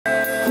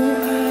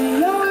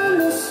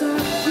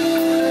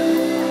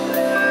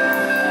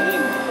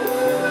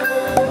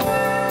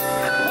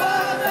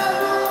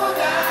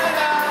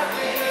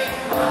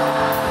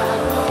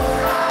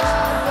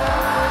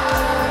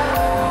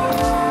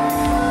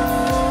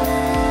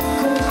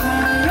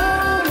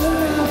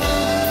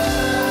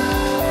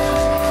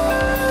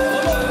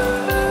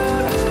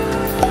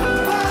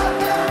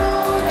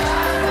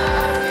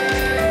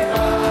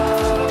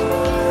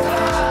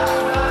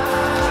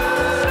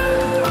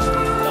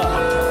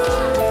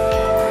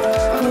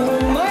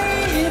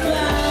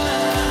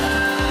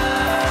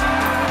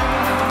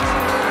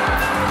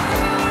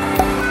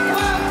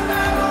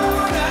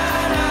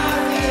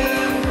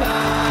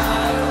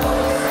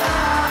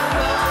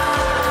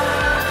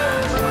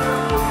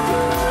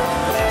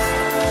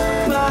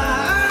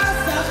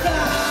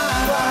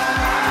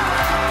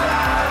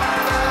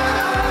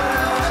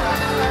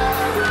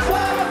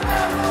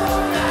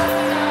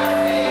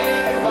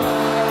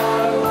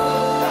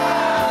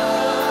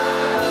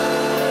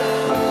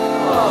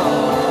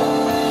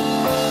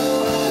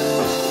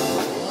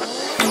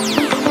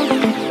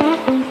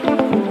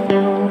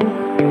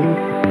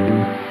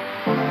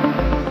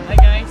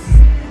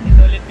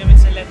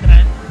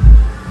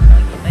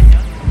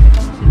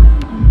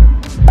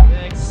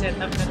set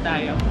up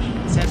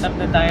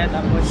na tayo.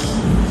 Tapos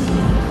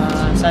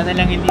sana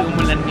lang hindi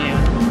umulan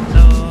ngayon.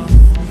 So,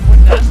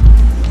 pumunta.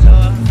 So,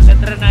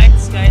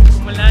 Letranites, kahit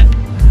umulan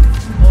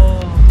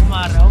o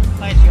umaraw,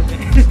 kahit gabi.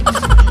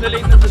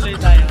 Tuloy na tuloy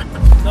tayo.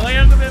 So,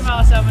 ngayong gabi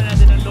makasama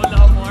natin ang Lola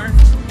Amour,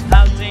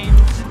 James,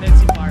 and then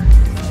si Mar.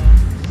 So,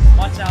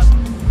 watch out.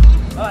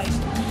 Bye!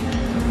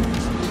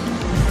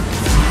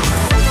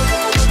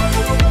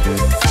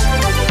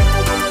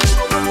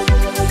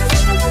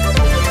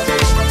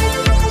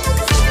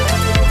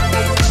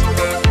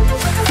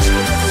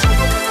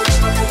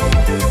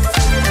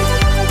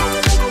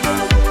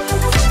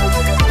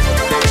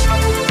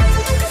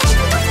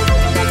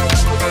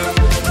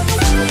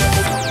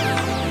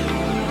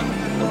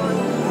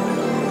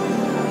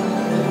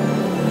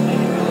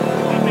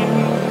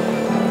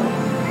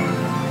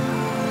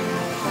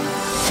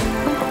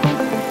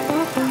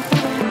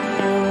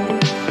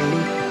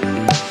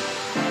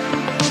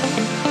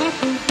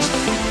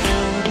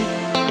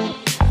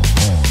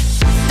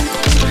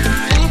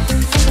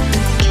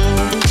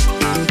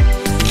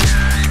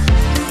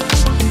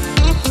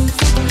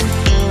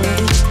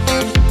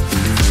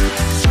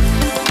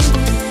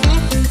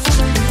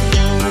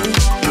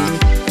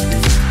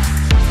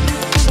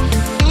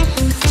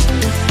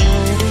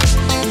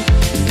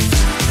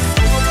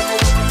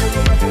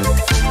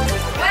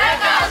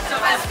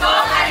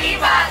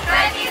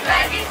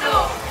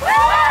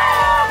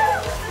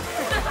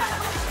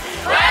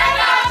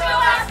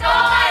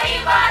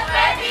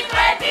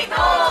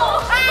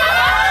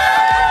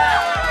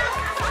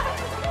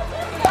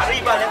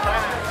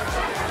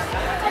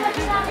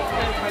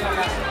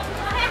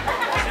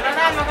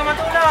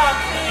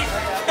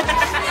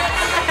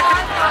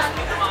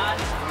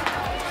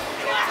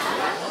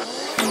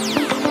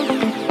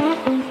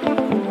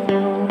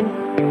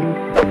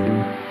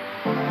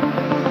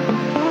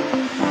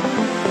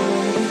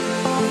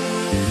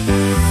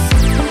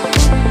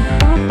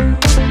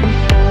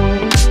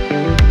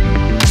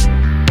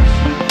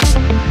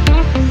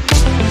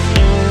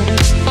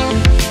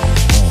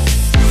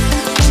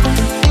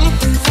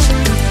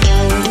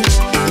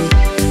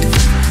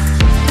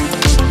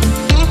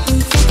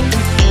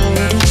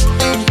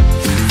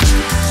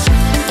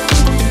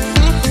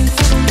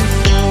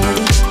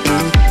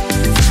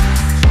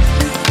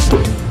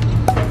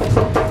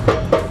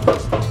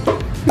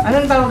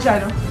 Anong tawag siya,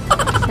 ano?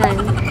 San?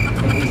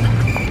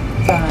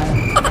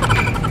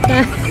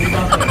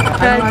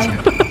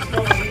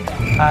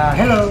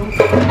 Hello!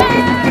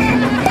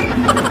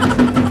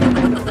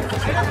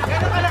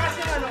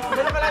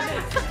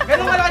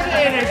 Ganun kalakas yung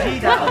energy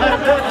dapat.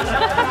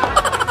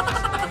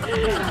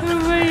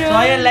 So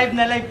ayan, live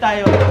na live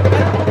tayo.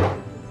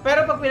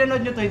 Pero pag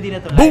pinanood nyo to, hindi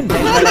na to live. Live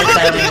na live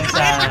tayo ngayon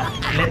sa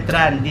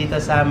Letran dito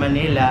sa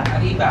Manila.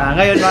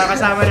 Ngayon,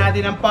 makakasama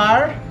natin ang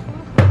Par.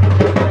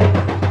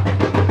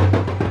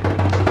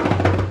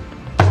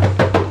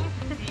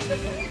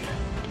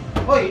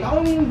 Hoy,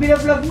 akong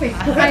binablog mo eh.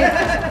 Ay,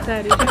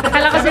 sorry.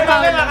 Akala ko si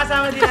Paolo.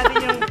 Makakasama din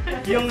natin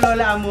yung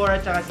Lola Amour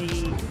at saka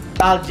si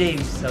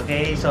James,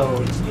 okay?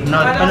 So,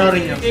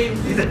 panoorin nyo.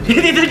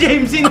 Dito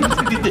James,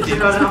 Dito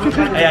James.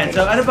 Ayan,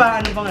 so ano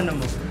bang ano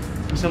mo?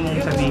 Gusto mong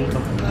sabihin ko?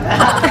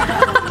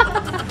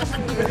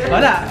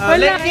 Wala.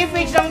 Let's keep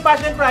page ng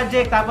passion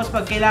project, tapos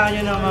pag kailangan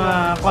nyo ng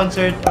mga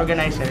concert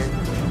organizer,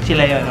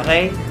 sila yon,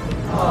 okay?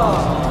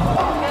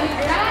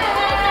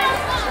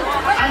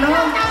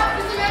 Ano?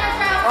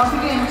 Oh,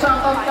 sige,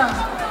 shout-out ka.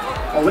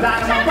 Oh, wala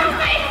ka naman pa.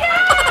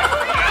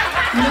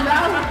 Ano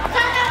daw?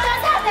 Shout-out ka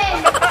sa atin!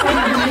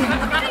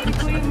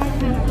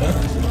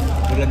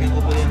 Lagyan ko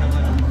po yan ng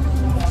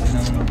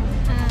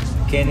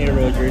Kenny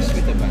Rogers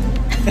with the band.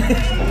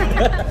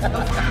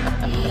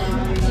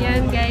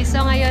 Yan guys,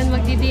 so ngayon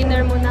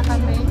magdi-dinner muna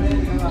kami.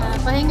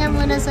 Pahinga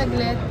muna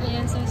saglit.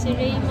 Ayan, so si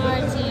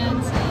Raymar, si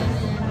Yancy,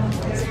 ayan.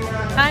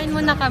 Kain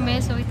muna kami,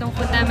 so itong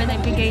food namin ay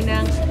bigay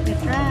ng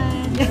Letran.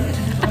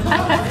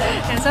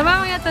 Ayan, so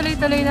mamaya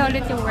tuloy-tuloy na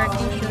ulit yung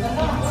working shoot.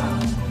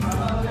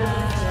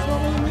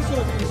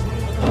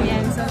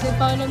 Ayan, so si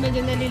Paolo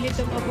medyo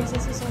nalilito pa po sa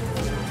susunod.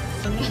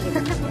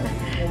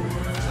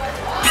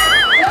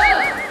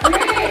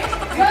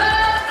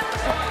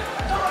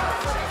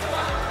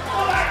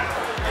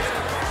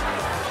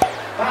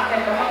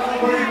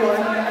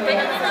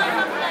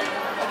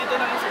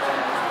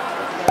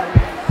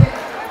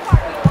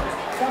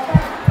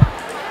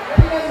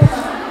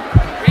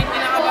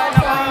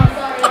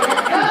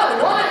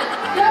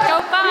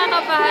 Ikaw pa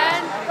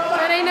kakabahan.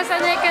 Sanay na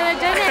sanay ka na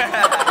dyan eh.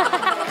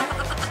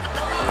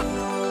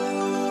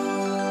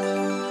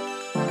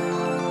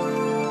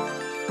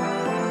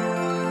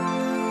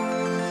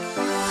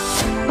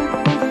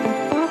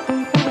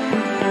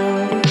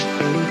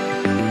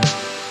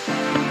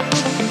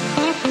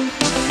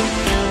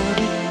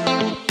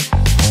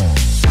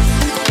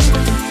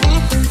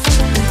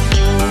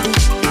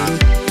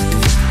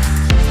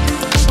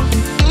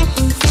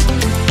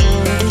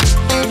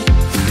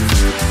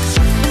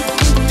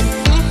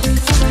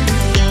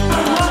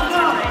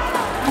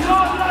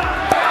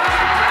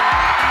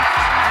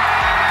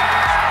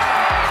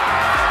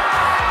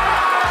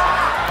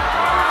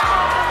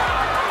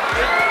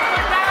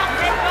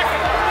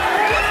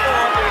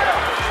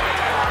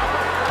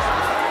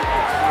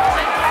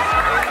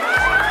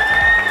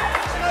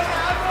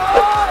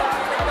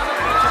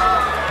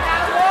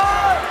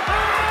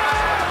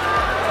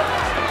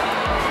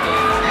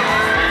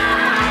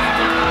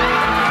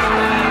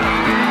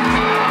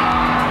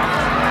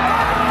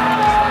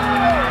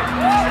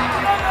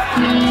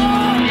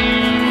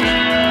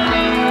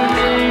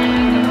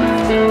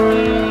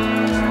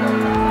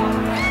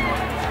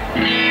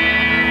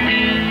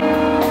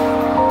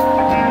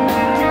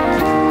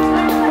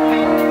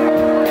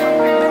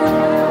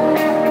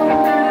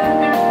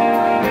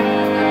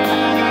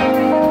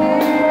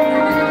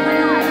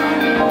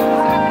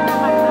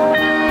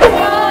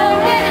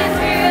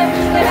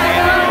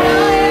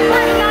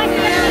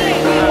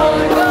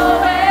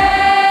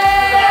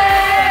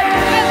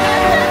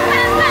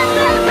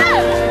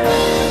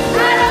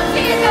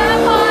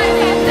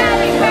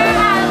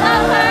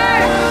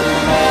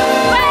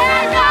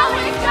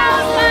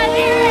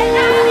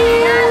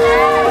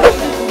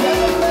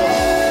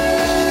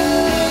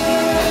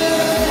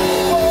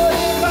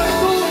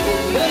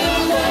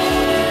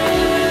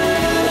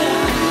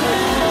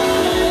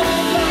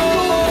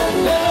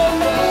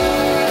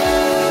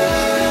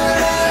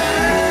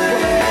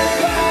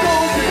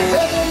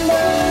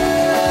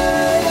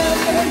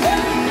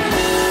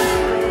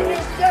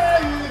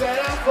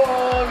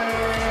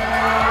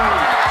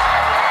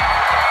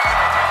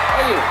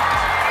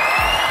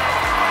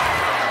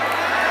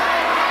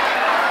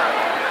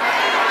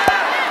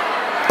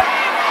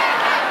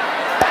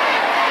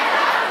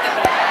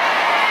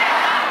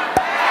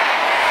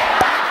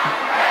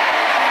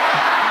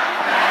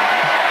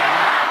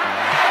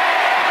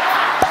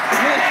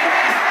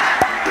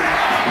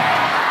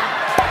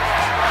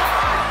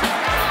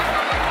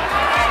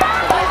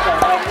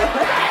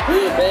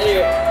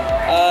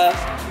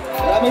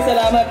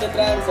 salamat,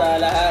 Letran, sa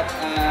lahat.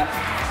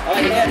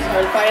 Okay, guys,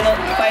 our final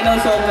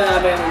song na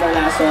namin, our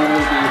last song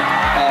will be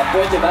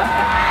Pwede Ba?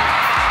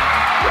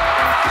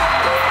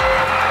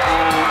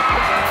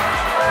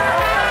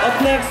 Up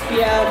next,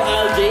 we have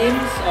Al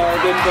James, our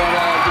good friend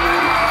Al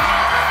James.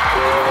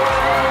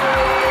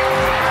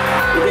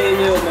 Idein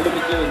yun,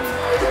 malupit yun.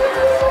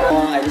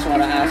 I just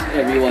want to ask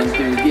everyone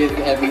to give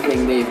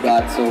everything they've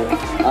got. So,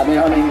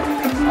 meron kaming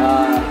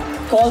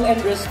call and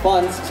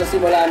response sa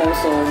simula ng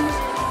song.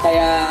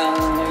 Kaya ang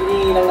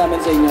hinihingi lang namin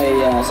sa inyo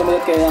ay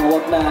sumunod kayo ng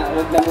wag na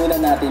muna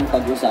natin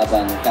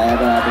pag-usapan. Kaya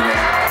ba natin yun?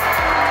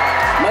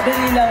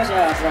 Madali lang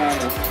siya,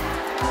 promise.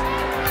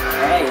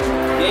 Okay,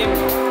 game.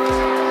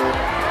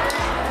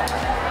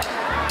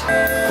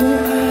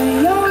 Kung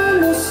ayaw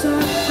mo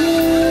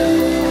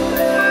sa'kin,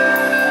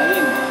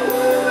 ayun.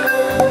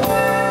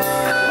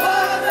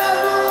 Wag na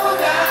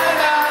muna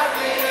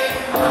natin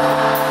kung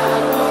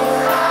ayaw mo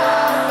na.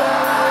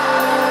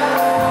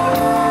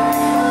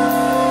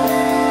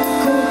 Wag na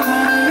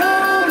muna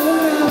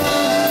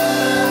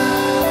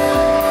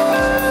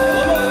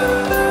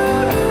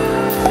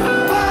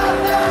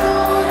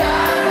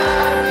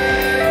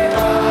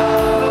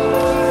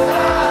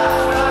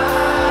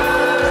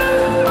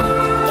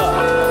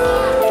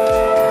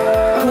natin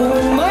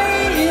kung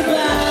may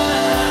iba.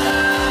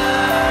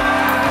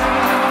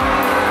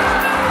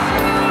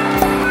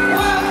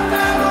 Wag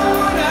na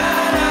muna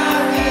natin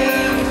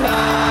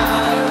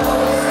pag-usapan.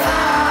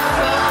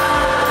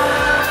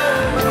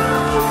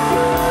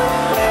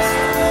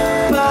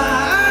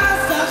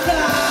 Paasa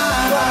ka.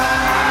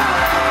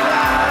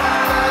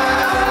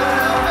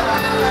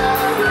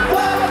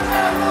 Wag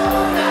na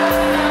muna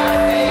natin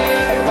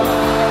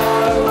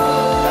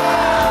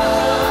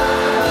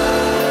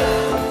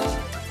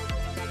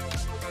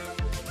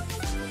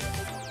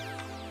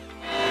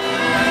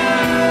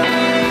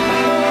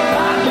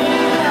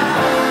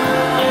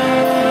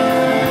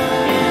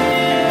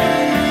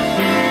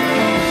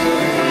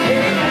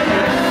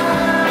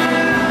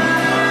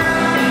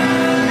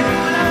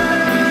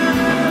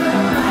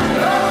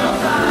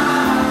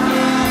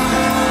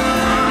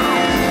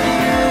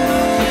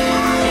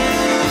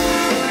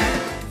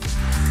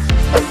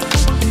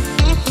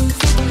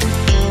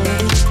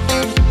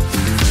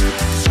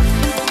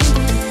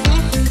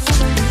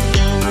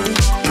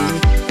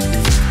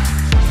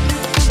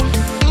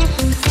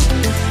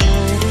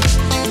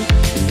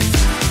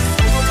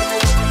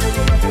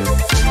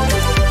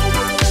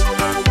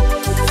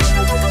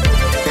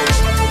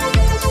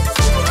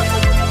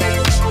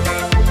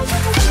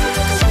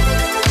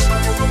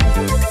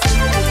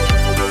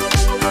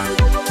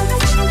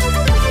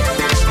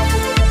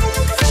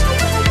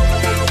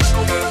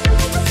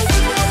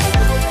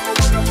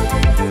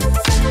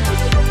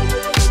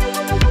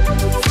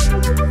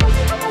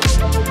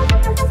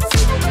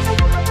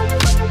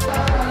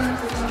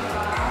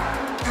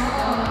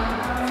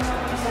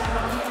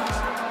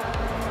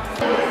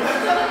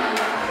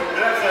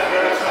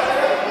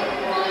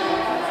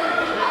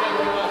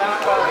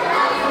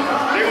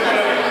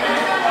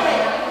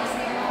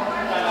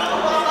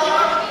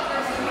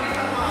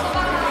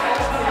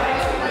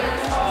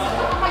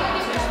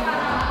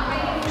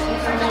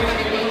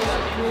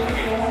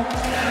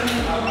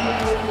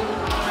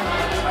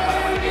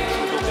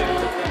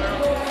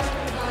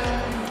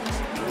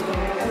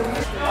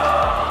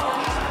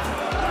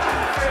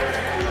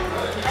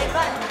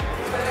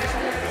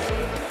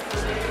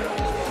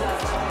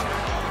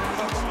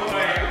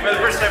Well,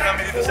 first time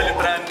namin dito sa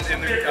Letran, and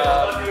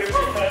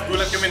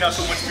gulat kami na so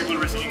much people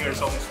were singing our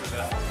songs with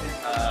us.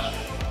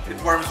 It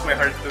warms my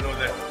heart to know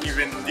that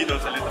even dito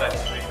sa Letran,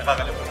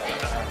 nakakalapot na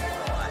tayo.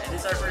 And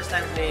this is our first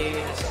time playing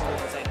in a school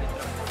inside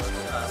Letran.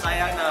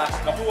 Sayang na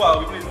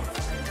Nakuha, we played.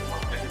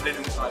 Yes, we played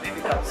in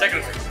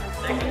second.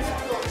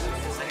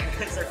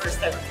 It's our first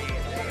time playing.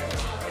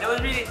 And it was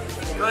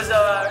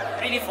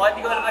really fun. Hindi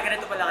ko alam na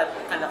ganito pala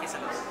kalaki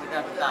sa loob.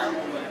 And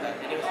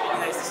it was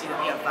really nice to see that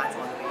we have fans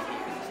all the way here.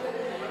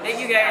 Thank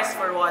you guys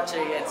for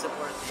watching and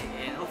supporting,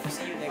 and hope to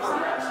see you next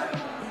time.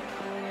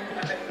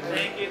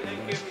 Thank you.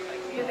 Thank you.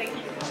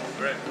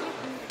 Alright.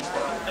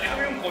 Nakita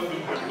mo yung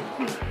condom mo?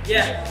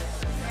 Yeah.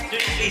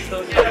 Please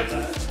don't do that.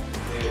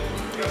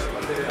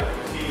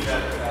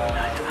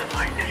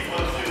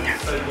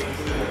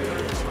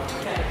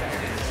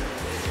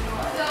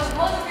 So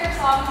most of your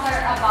songs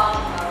are about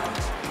love.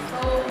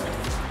 So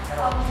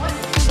what?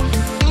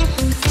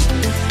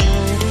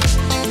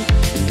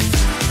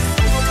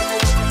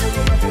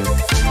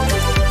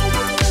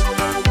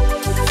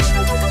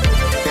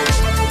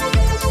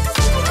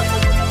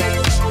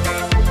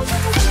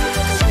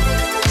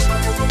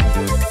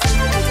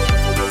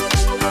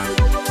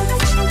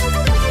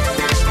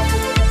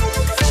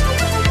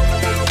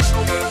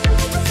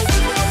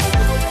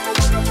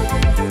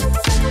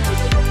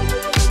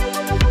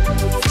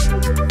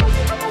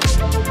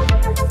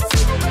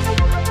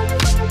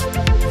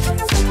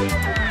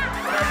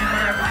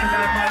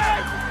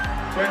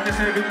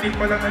 Hindi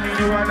pa lang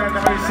naniniwala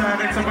na kayo sa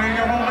akin. Sabayin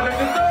niyo akong alam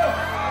nito!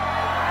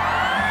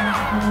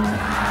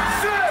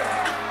 Sir!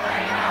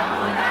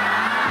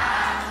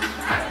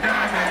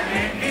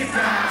 Dahil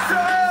isa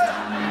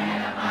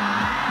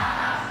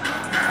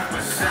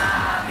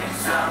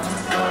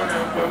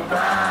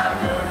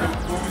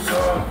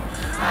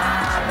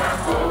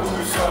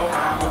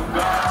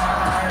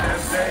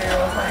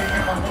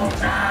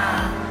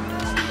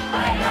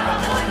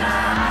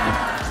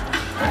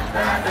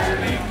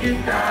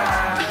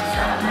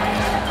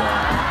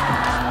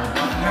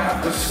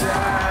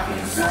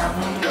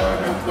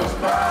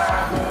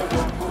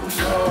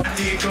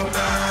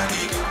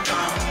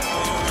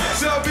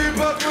Sabi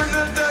ba ko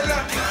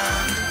nadala,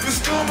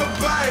 gusto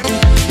mabay.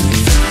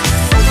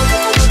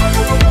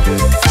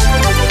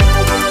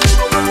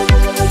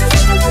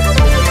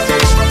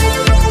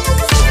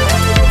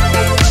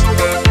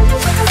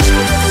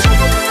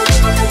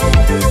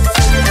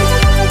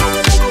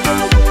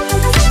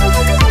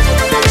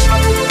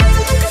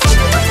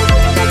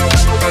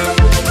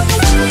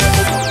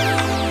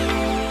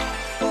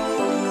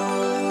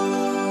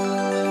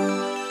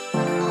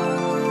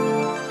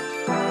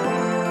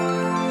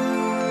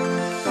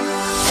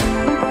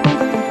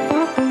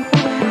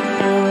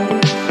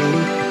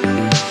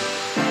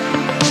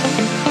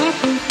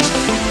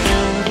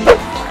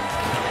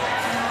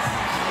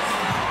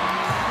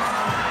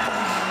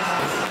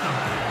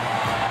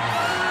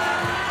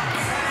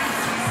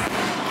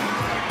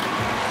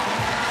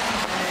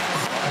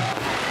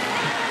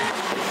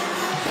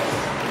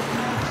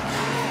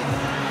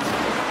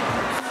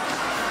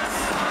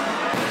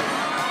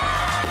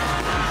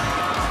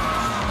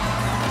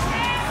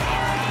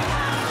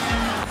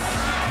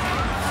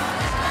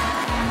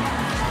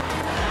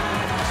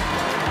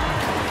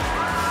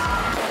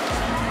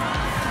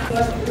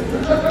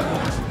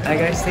 Hi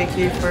guys, thank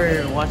you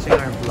for watching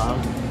our vlog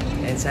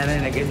and sana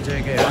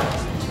nag-enjoy kayo.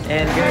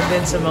 And ganoon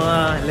din sa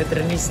mga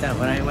Letranista,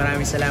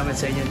 maraming salamat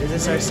sa inyo. This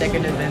is our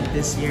second event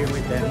this year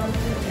with them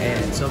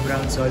and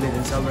sobrang solid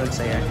and sobrang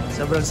saya.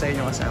 Sobrang saya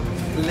nyo kasama.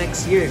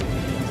 Next year,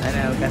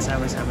 sana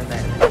kasama-sama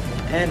tayo.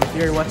 And if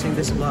you're watching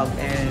this vlog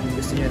and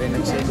gusto nyo rin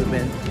ng same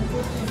event,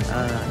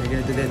 you're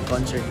gonna do that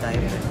concert time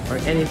or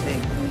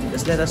anything,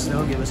 just let us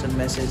know. Give us a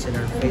message in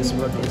our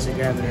Facebook,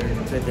 Instagram,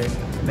 and Twitter.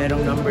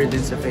 Merong number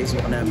din sa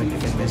Facebook namin. You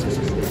can message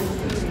us there.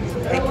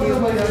 Thank you.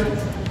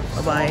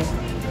 Bye-bye.